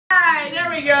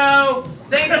there we go.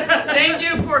 Thank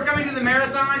you for coming to the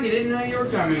marathon. You didn't know you were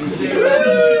coming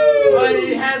to. But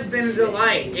it has been a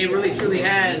delight. It really, truly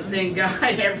has. Thank God.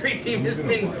 Every team has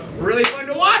been really fun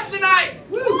to watch tonight.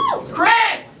 Woo!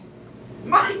 Chris!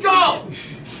 Michael!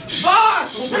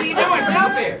 Voss! What are you doing? Get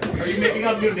up here. Are you making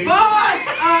up new names? Voss!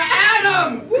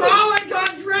 Adam! Colin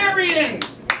Contreary!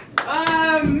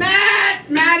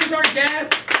 Matt is our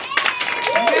guest.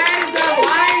 Matt is our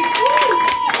wife.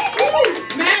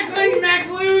 Macklen,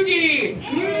 Makhloghi,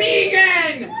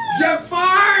 Megan,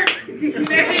 Japheth,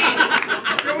 Nate.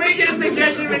 Can we get a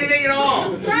suggestion of anything at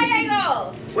all?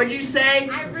 Triangle. What'd you say?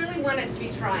 I really want it to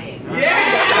be trying.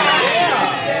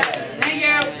 Yeah! Thank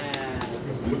you.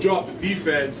 We'll drop the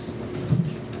defense.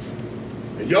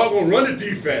 And y'all gonna run the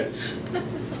defense.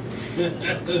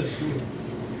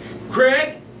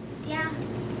 Craig? Yeah.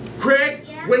 Craig,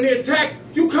 Yeah? when they attack,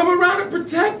 you come around and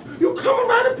protect. You come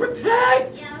around and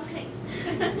protect. Yeah, okay.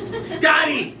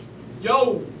 Scotty!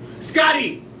 Yo!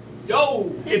 Scotty!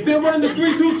 Yo! If they're running the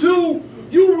 3-2-2,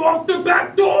 you walk the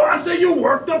back door! I say you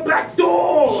work the back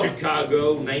door!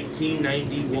 Chicago,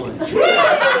 1991.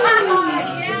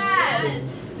 Yes!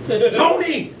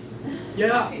 Tony!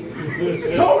 Yeah?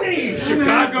 Tony!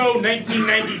 Chicago,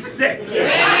 1996.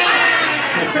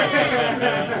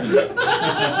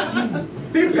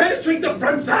 They penetrate the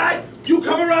front side, you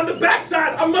come around the back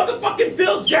side. I'm motherfucking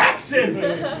Phil Jackson!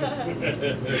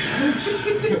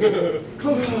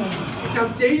 Coach, it's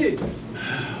outdated.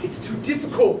 It's too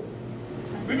difficult.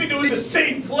 We've been doing the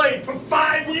same play for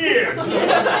 5 years.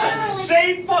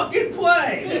 Same fucking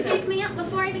play. They pick me up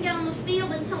before I even get on the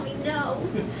field and tell me no.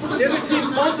 The other team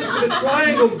taunts us with a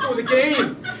triangle before the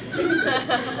game.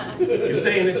 You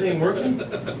saying this ain't working?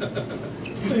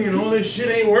 You saying all this shit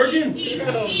ain't working? You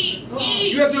have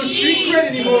no street cred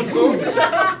anymore, Coach.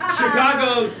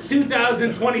 Chicago,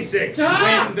 2026,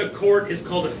 when the court is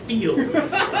called a field.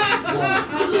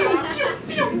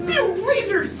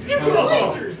 Lasers!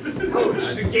 Lasers!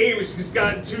 The game has just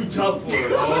gotten too tough for us.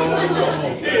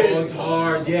 Oh, it's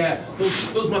hard, yeah.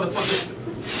 Those motherfuckers.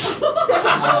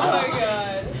 Oh my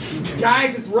god.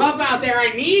 Guys, it's rough out there.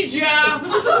 I need ya.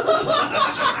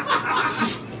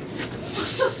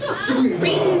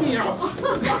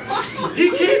 He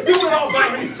can't do it all by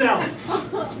himself.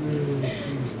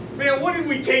 Man, what did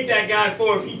we take that guy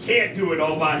for if he can't do it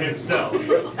all by himself?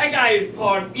 That guy is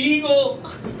part Eagle.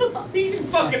 He can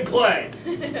fucking play.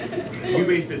 We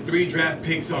wasted 3 draft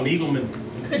picks on Eagleman.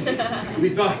 We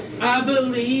thought, I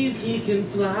believe he can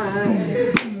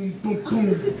fly.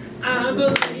 I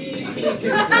believe he can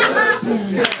touch the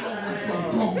sky.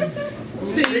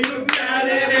 Think about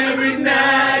it every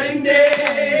night and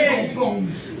day.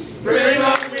 Spread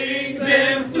my wings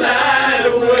and fly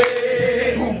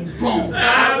away.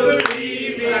 I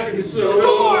believe I can soar.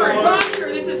 Soar, doctor.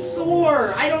 This is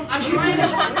sore. I'm trying to.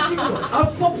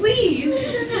 Well, please,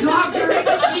 doctor. I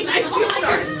feel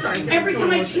like every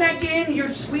time I check in, you're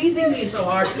squeezing me so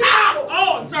hard. Ow!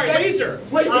 Oh, I'm sorry, laser.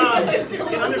 Wait,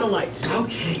 Get under the light.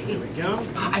 Okay. There we go.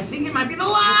 I think it might be the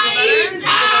light.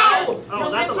 Ow! Your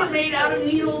lips are made out of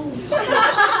needles.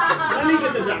 Let me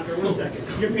get the doctor. 1 second.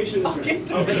 Your patient is ready.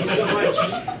 Oh, thank you so much.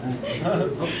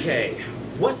 Okay,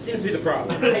 what seems to be the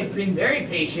problem? I've been very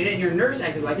patient, and your nurse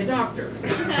acted like a doctor.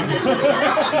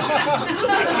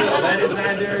 That is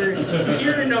neither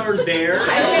here nor there.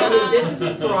 This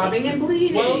is throbbing and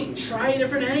bleeding. Well, try a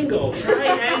different angle. Try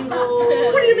angle.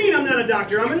 What do you mean I'm not a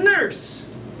doctor? I'm a nurse.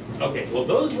 Okay, well,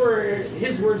 those were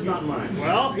his words, not mine.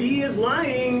 Well, he is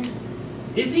lying.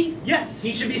 Is he? Yes.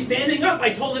 He should be standing up. I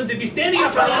told him to be standing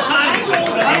up all the time.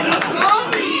 I'm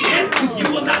sorry. You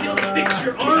will not be able to fix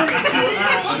your arm.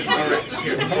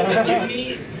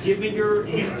 Give me your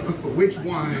Which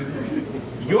one?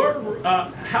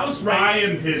 house I rights.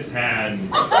 am his hand.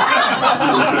 I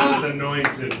was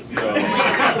anointed, so. I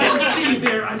didn't see you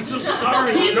there. I'm so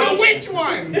sorry. He's the witch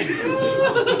one.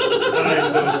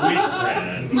 I'm the witch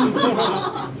hand.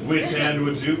 Which hand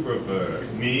would you prefer?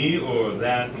 Me or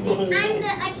that one? I'm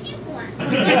the acute one.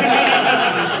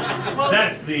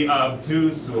 That's the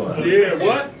obtuse one. yeah,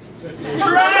 what?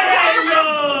 Triangle!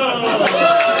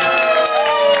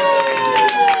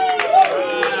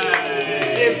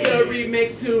 It's the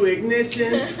remix to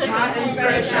Ignition. Hot and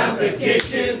fresh out the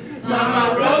kitchen.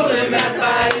 Mama rolling that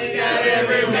body, got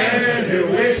every man who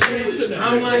wishing.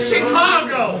 I'm like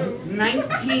Chicago,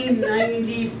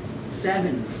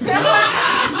 1997.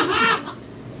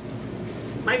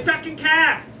 My fucking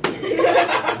cat.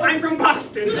 I'm from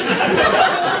Boston.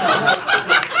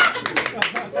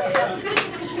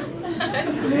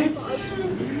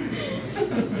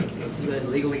 It's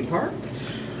legally parked.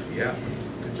 Yeah,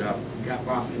 good job. Got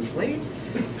Boston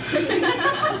plates.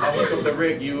 I'll look up the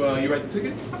Rick, you write the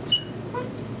ticket?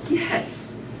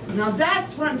 Yes. Now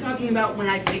that's what I'm talking about when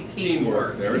I say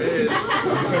teamwork. There it is.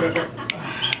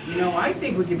 You know, I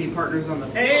think we could be partners on the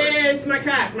force. Hey, it's my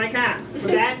car. It's my car. For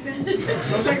Baston.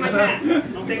 Don't take my car.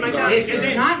 Don't take my car. This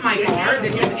is not my car.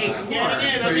 This is a car.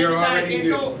 So you're already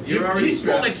You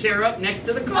pull the chair up next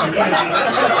to the car.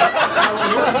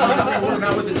 We're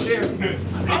not with the chair.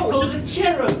 I pulled a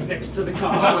chair up next to the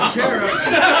car. Oh, a chair.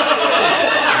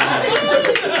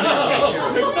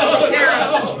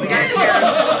 We got a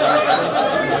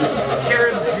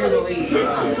cherub's jubilee. Does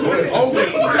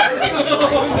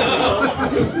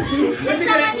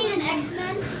someone need an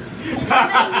X-Men?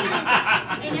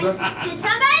 Did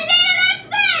somebody need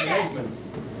an X-Men?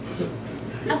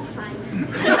 Oh, fine.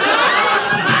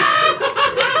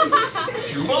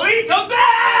 Jubilee, come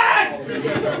back!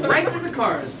 Right to the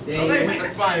cars.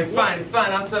 That's fine. It's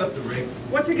fine. I'll set up the rig.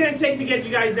 What's it gonna take to get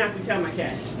you guys not to tell my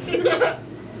cat?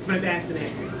 It's my Baston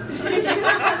accent.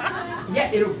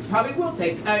 Yeah, it probably will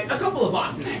take a couple of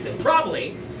Boston accents.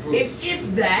 Probably.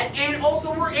 If that, and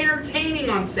also we're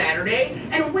entertaining on Saturday,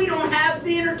 and we don't have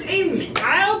the entertainment.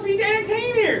 I'll be the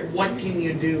entertainer. What can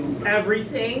you do?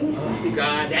 Everything. Oh,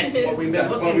 God, that's what we've been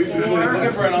looking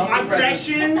Looking for an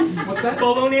Impressions. What's that?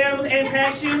 Balloon animals.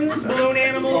 Impressions. Balloon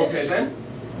animals. Okay then.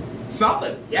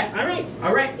 Solid. Yeah.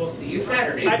 All right. We'll see you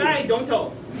Saturday. Bye-bye. Don't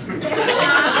talk.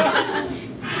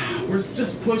 We're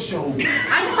just pushovers.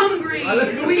 I'm hungry.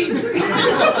 Let's go eat.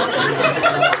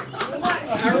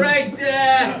 All right,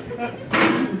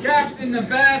 cops in the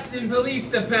Boston Police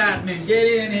Department, get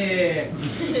in here.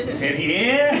 In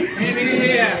here? In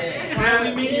here. How do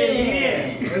you mean in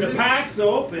here? The park's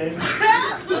open. All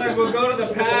right, we'll go to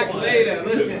the park later.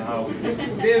 Listen,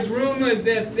 there's rumors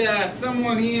that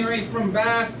someone here ain't from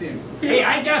Boston. Hey,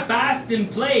 I got Boston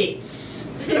plates.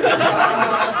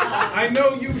 I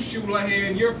know you,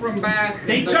 Shulahan. You're from Boston.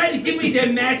 They tried to give me their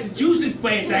Massachusetts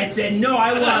plates. I said, no,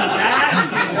 I want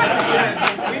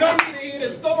Boston. We don't need to hear the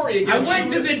story again. I went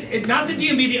to it's not the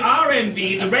DMV, the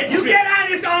RMV, the registry. You get out of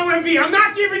this RMV. I'm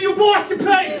not giving you Boston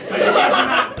plates.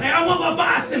 I want my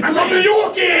Boston plates. I'm from New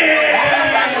York. I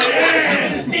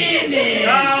understand it.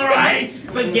 All right.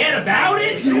 Forget about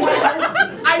it. You know what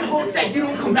I hope that you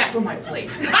don't come back for my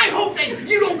plates. I hope that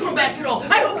you don't come back at all.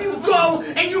 I hope you go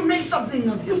and you make something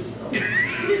of yourself.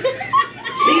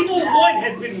 Table 1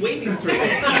 has been waiting for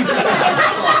this.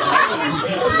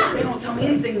 They don't tell me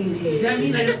anything in here. Does that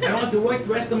mean I don't have to work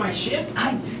the rest of my shift?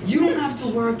 You don't have to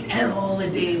work at all a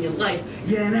day in your life.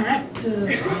 You're an actor.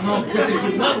 Oh, because if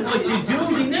you love what you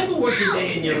do, you never work a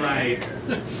day in your life.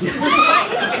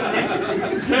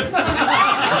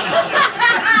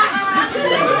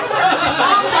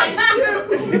 Oh, my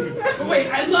shoe! But wait,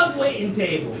 I love waiting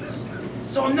tables,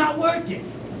 so I'm not working.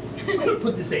 I'm just gonna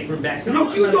put this apron back.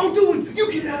 No, you don't do it.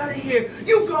 You get out of here.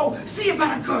 You go see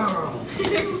about a girl.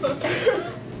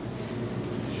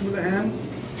 Shulahan,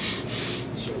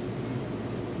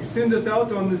 you send us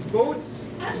out on this boat,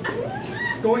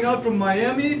 going out from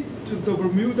Miami to the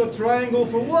Bermuda Triangle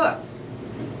for what?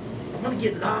 I want to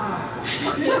get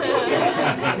lost.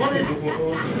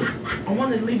 I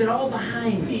want to leave it all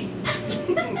behind me.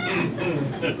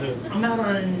 I'm out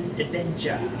on an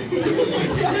adventure.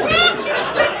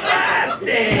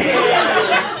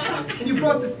 And you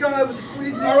brought this guy with the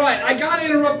crazy... All right, I gotta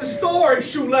interrupt the story,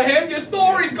 Shulahan. Your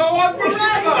stories go on forever.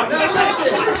 Now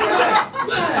listen.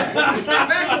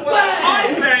 I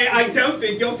say I don't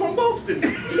think you're from Boston.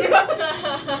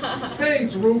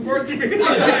 Thanks, Rupert. I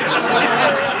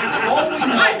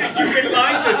think you've been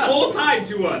lying this whole time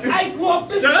to us. I grew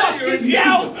up in fucking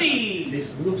Southie.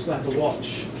 This looks like a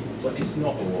watch, but it's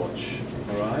not a watch,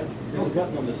 alright? There's a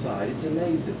button on the side, it's a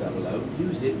laser 00.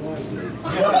 Use it wisely.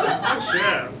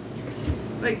 Sure.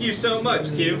 Thank you so much,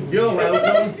 Q. You're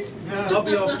welcome. I'll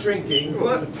be off drinking.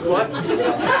 What?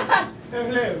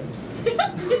 Hello.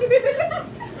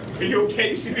 Are you okay?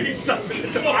 You seem to be stuck in the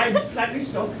door. I'm slightly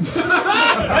stuck.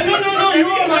 No, you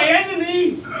are my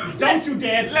enemy. Don't you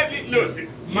dare. Let me listen.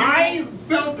 My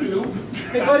belt loop.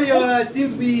 Hey buddy, it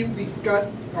seems we got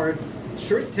our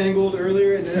shirts tangled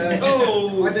earlier, and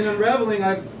Oh. I've been unraveling.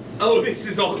 Oh, this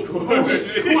is awkward.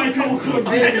 Quite awkward.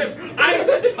 I'm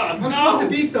stuck. I'm supposed to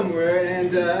be somewhere,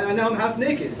 and now I'm half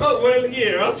naked. Oh, well,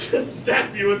 here, I'll just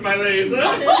zap you with my laser.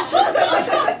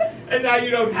 And now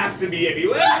you don't have to be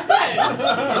anywhere.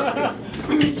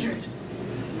 Richard,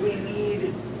 we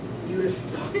need you to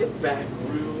stock the back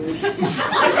room.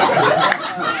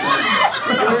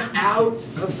 You're out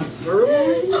of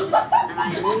sirloin, and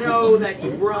I know that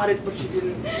you brought it, but you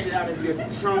didn't get it out of your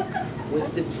trunk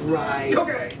with the dry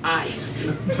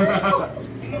ice.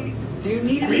 Do you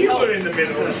need any We help? were in the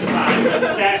middle of time.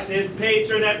 That's his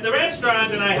patron at the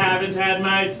restaurant, and I haven't had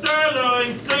my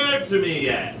sirloin served to me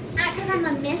yet. Because I'm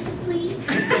a miss, please.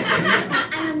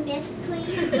 I'm a miss,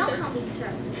 please. Don't call me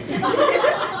sir. Sure,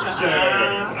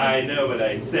 I know what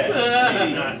I said.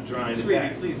 I'm not trying to Sweetie,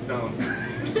 back. please don't.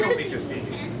 Don't make a scene.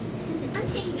 Offense. I'm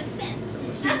taking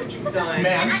offense. See what you've done.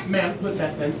 Ma'am, put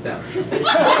that fence down.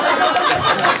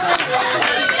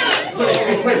 So you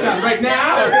can put it down right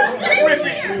now?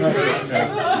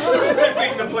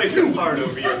 Ripping the place apart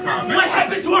over your comment. What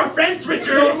happened to our fence, Richard?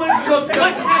 Someone took the...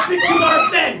 What happened to our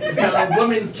fence? The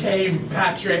woman came,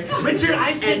 Patrick. Richard,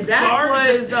 I said And that guard.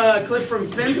 was a clip from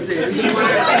Fences, one of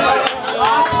the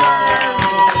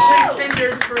Oscar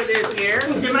contenders for this year.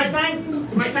 Is it my time?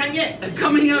 My time yet?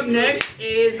 Coming up next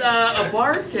is a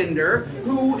bartender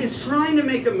who is trying to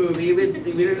make a movie. We didn't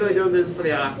really know this for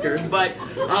the Oscars, but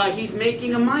he's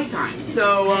making a Mai Tai.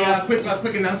 So, Quick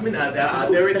announcement.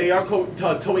 They are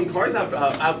towing cars out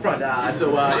front.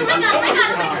 So, Oh my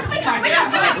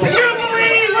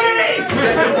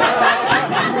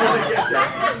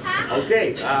God.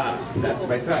 okay, that's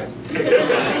my time.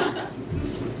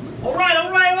 All right.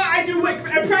 I do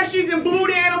impressions and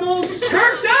balloon animals.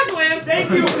 Kirk Douglas! Thank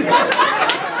you. Go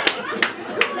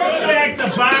back to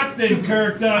Boston,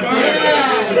 Kirk Douglas.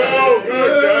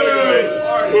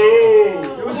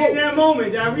 It was in that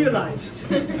moment that I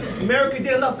realized America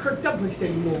didn't love Kirk Douglas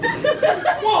anymore.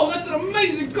 Whoa, that's an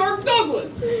amazing Kirk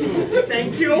Douglas.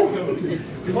 Thank you.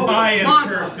 It's I am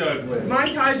Kirk Douglas.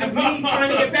 Montage of me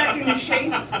trying to get back into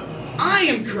shape. I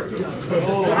am Kirk Douglas.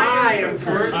 I am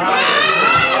Kirk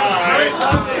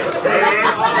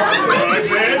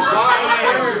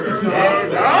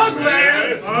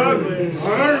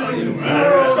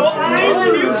So I'm the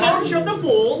new coach of the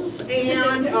Bulls,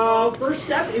 and first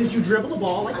step is you dribble the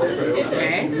ball like this.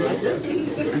 Okay. Like this.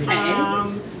 We're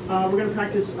gonna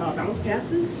practice bounce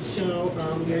passes. So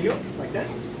there you go, like that.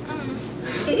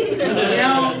 You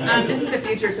know, this is the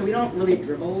future, so we don't really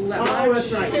dribble that much. Oh,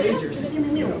 that's right, majors. Okay,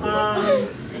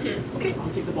 I'll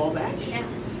take the ball back.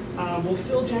 Well,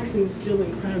 Phil Jackson is still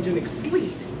in cryogenic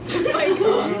sleep. I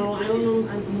don't know.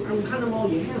 I'm kind of all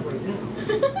you have right now.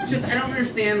 It's just, I don't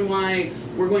understand why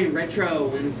we're going retro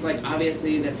when it's like,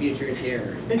 obviously the future is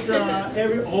here. It's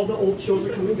all the old shows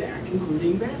are coming back,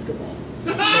 including basketball.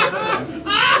 You want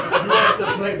us to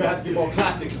play basketball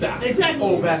classic style. Exactly.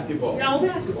 Old basketball. Yeah, old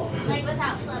basketball. Like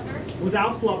without flubber.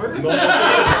 Without flubber. No.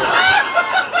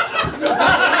 You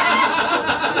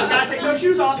gotta take those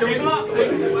shoes off. Take them off.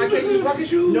 I can't use rocket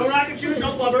shoes? No rocket shoes,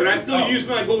 no flubber. Can I still use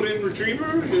my golden retriever?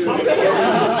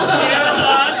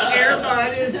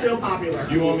 Airbud is still popular.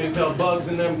 You want me to tell Bugs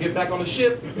and them get back on the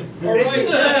ship? All right,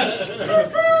 yes.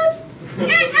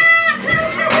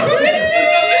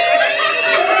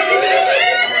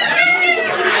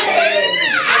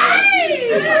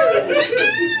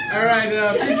 All right,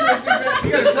 futuristic.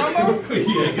 You got a trombone?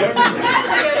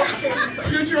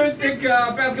 Futuristic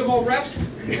basketball refs.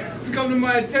 It's come to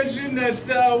my attention that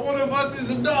one of us is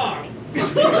a dog.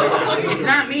 It's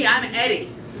not me, I'm Eddie.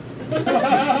 Deep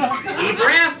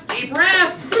breath, deep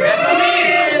breath. That's what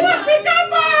it is. Pick up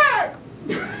bar.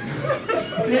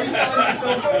 Can you sound like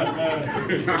yourself?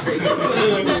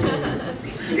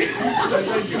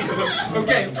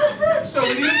 Okay, so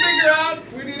we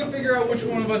need to figure out which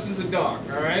one of us is a dog.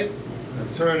 All right.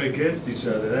 Turn against each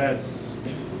other, that's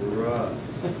rough.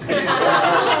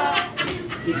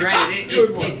 He's right,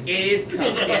 it is tough.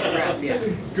 It's rough, yeah.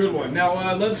 Good one.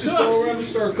 Now let's just go around the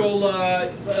circle.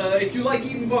 If you like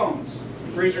eating bones,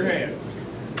 raise your hand.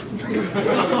 I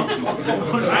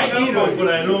eat them, but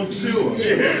I don't chew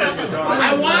them.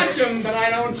 I watch them, but I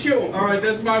don't chew them. All right,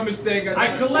 that's my mistake.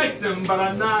 I collect them, but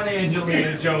I'm not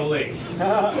Angelina Jolie.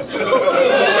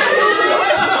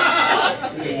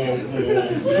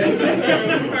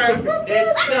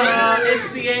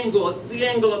 It's the angle. It's the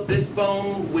angle of this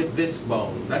bone with this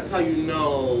bone. That's how you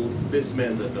know this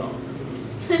man's a dog.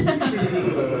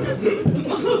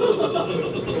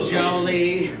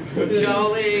 Jolie. It's the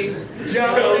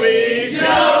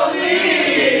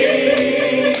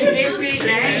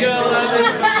angle of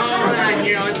this bone, and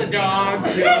you know it's a dog.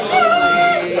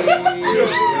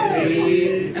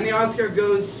 Jolie. And the Oscar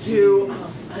goes to.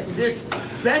 There's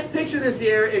best picture this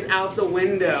year is Out the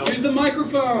Window. Use the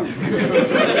microphone.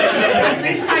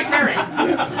 It's Mike Erik.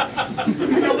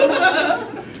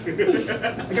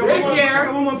 I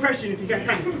got one more impression if you got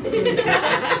time.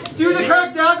 Do the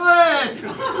Kirk Douglas!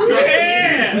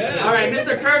 Yeah! All right,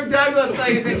 Mr. Kirk Douglas,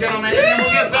 ladies and gentlemen, and then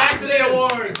we'll get back to the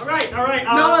awards. All right.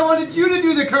 No, I wanted you to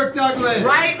do the Kirk Douglas!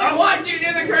 Right? I want you to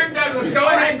do the Kirk Douglas. Go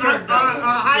ahead, Kirk Douglas.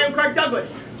 Hi, I'm Kirk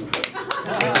Douglas.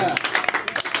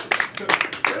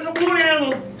 There's a balloon animal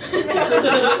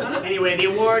animal. Anyway, the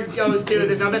award goes to,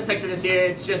 there's no best picture this year,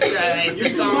 it's just the Use the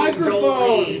song microphone.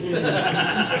 Joel.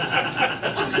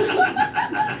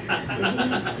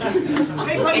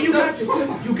 Hey, buddy, It's you so got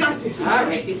this. You got this.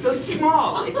 Alright, it's so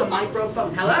small. It's a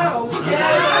microphone. Hello?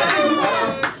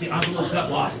 The envelope got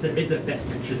lost. There is a best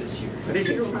picture this year. Put it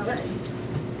here with my leg.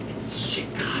 It's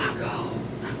Chicago.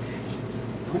 Okay.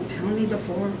 Don't tell me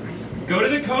before. Go to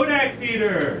the Kodak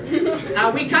Theater. We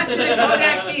cut to the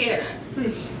Kodak Theater.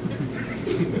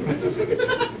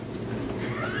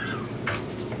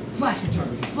 Flash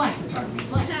photography, flash photography,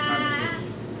 flash photography.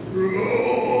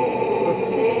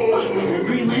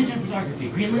 Green Lantern photography.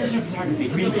 Green Lantern photography.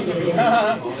 Green Lantern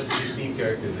photography. All the DC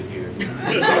characters are here.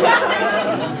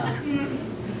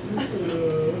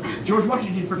 George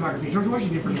Washington photography, George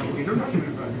Washington photography, George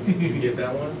Washington photography. Did you get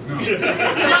that one?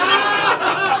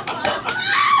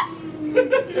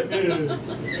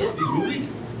 These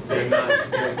movies? They're not.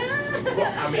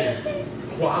 I mean,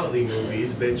 quality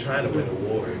movies. They're trying to win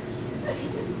awards.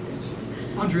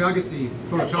 Andre Agassi,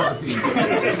 photography. Do you know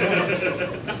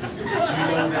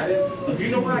that? Do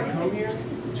you know why I come here?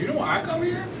 Do you know why I come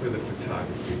here? For the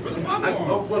photography. For the Oh,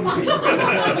 popcorn. well,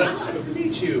 nice to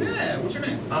meet you. Yeah, what's your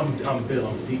name? I'm Bill.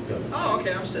 I'm a seat filler. Oh,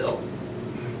 okay, I'm Sil.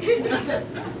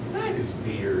 That is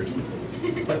weird,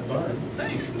 but fun.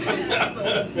 Thanks.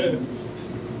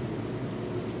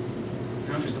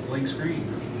 Now just a blank screen.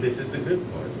 This is the good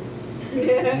part.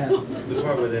 It's the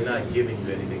part where they're not giving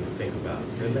you anything to think about.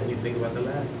 They're letting you think about the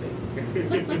last thing.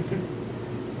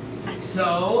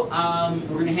 So,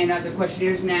 we're going to hand out the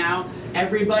questionnaires now.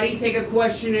 Everybody take a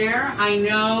questionnaire. I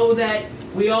know that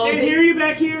we all... Can't hear you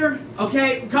back here.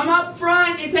 Okay, come up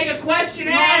front and take a Come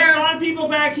questionnaire. on, people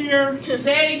back here.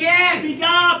 Say it again. Speak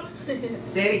up.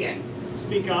 Say it again.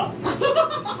 Speak up.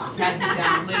 Pass the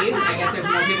sound, please. I guess there's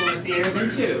more people in the theater than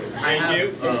two. Thank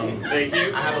you. Thank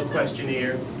you. I have a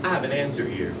questionnaire. I have an answer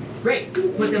here. Great.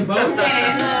 Put them both in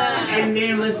and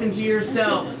then listen to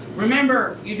yourself.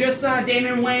 Remember, you just saw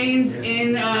Damon Wayans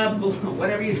in,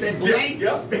 whatever you said, blank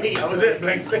space. That was it,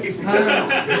 blank space. Did you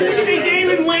say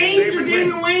Damon Wayans or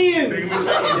Damon Wayans?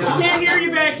 Can't hear you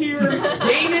back here.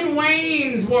 Damon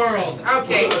Wayans world.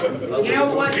 Okay. You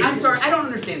know what? I'm sorry. I don't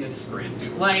understand this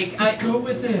script. Like, Go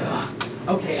with it.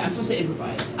 okay, I'm supposed to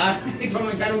improvise. I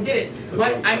don't get it.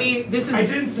 But I mean, this is. I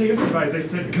didn't say improvise. I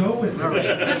said go with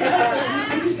it.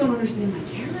 I just don't understand my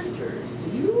characters. Do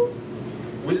you?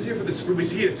 We're just here for the screen. We're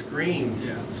here to screen.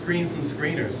 Yeah. Screen some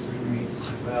screeners.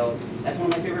 Well, that's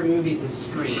one of my favorite movies is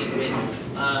Scream with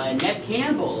Neve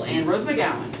Campbell and Rose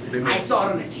McGowan. I saw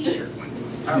it on a T-shirt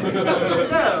once. So let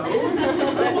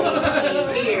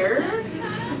me see here.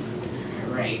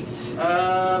 All right.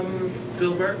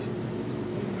 Filbert.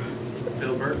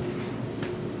 Filbert.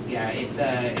 Yeah, it's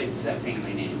a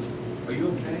family name. Are you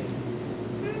okay?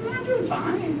 I'm doing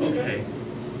fine. Okay.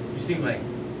 You seem like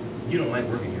you don't like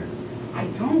working here. I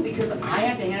don't because I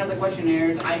have to hand out the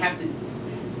questionnaires. I have to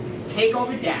take all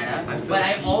the data, but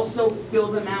I also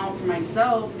fill them out for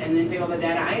myself and then take all the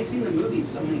data. I have seen the movies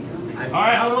so many times. All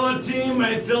right, hold on, team.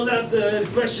 I filled out the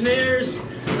questionnaires.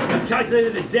 I've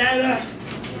calculated the data,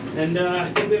 and I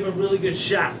think we have a really good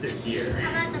shot this year.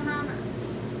 How about the mama?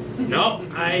 No,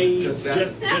 just the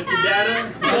data.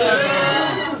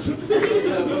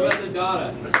 What about the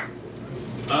data?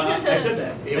 I said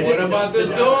that. And what about the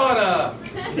daughter?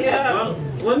 Well,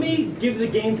 let me give the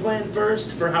game plan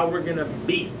first for how we're gonna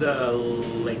beat the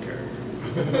Lakers.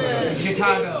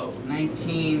 Chicago,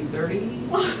 1930.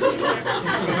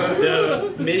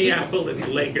 The Minneapolis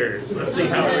Lakers. Let's see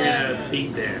how we're gonna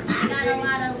beat them. Got a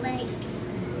lot of lakes.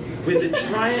 With the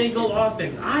triangle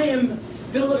offense, I am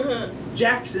Philip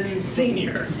Jackson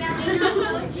Sr. Yeah, we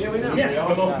know, Coach. Yeah, we know. We Yeah.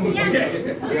 all know who you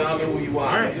Okay. We all know who you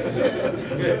are. All right.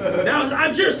 Good. Now,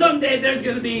 I'm sure someday there's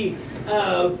going to be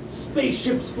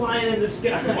spaceships flying in the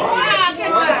sky. The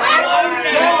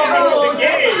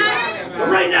game. But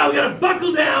right now, we got to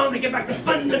buckle down and get back to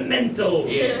fundamentals.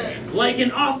 Yeah. Like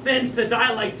an offense that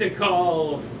I like to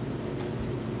call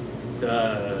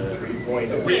the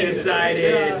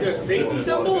three-sided. The Satan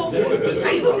symbol? It's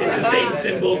a Satan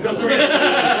symbol because we're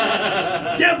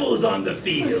devils on the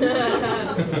field.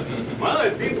 Well,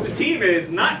 it seems the team is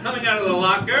not coming out of the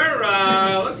locker.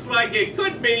 Looks like it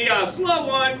could be a slow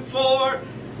one for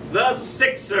the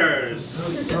Sixers.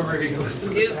 Sorry, it was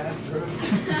in the bathroom.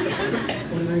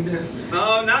 What did I miss?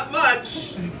 Oh, not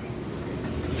much.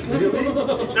 Really?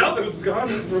 No, It was gone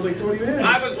for like 20 minutes.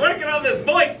 I was working on this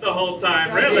voice the whole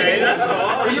time, really, that's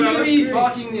all. Are you So- gonna be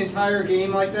talking the entire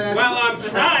game like that? Well, I'm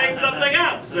trying something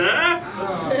out, sir.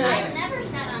 I've never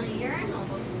sat on a urinal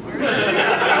before.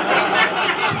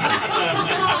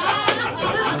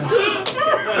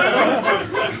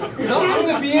 No,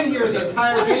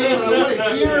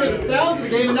 hear the sounds of the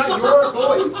game and not your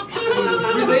voice.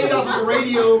 Relayed off of the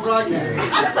radio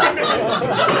broadcast.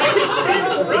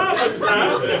 Problems,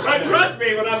 huh? But trust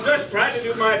me, when I'm just trying to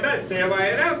do my best here by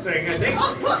announcing, I think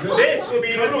this will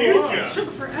be the future. It took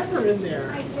forever in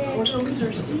there. I did. We're gonna lose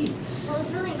our seats. Well, it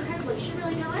was really incredible. You should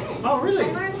really go in. Oh, really?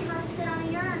 I learned how to sit on a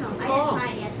urinal. I didn't try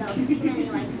it yet, though. Too many,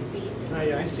 like, diseases. Oh,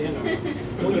 yeah, I stand on it.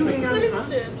 Well, you hang on, huh?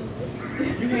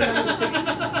 You hang on to the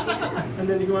tickets. And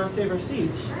then if you want to save our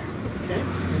seats. Okay,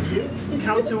 thank you.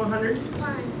 Count to 100.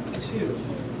 1, 2,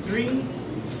 3,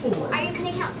 4. Are you going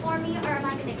to count for me, or am I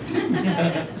going to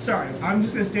count? Sorry, I'm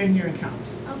just going to stand here and count.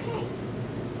 Okay.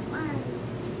 1,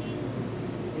 2,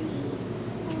 3,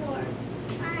 4,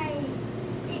 5,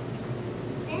 6,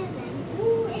 7,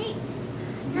 8,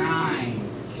 9,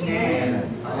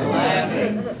 10,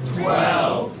 11,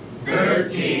 12,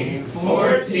 13,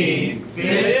 14,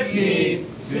 15,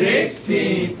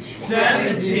 16,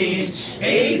 17,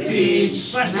 18,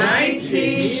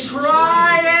 19,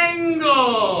 triangle!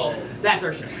 That's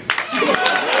our show.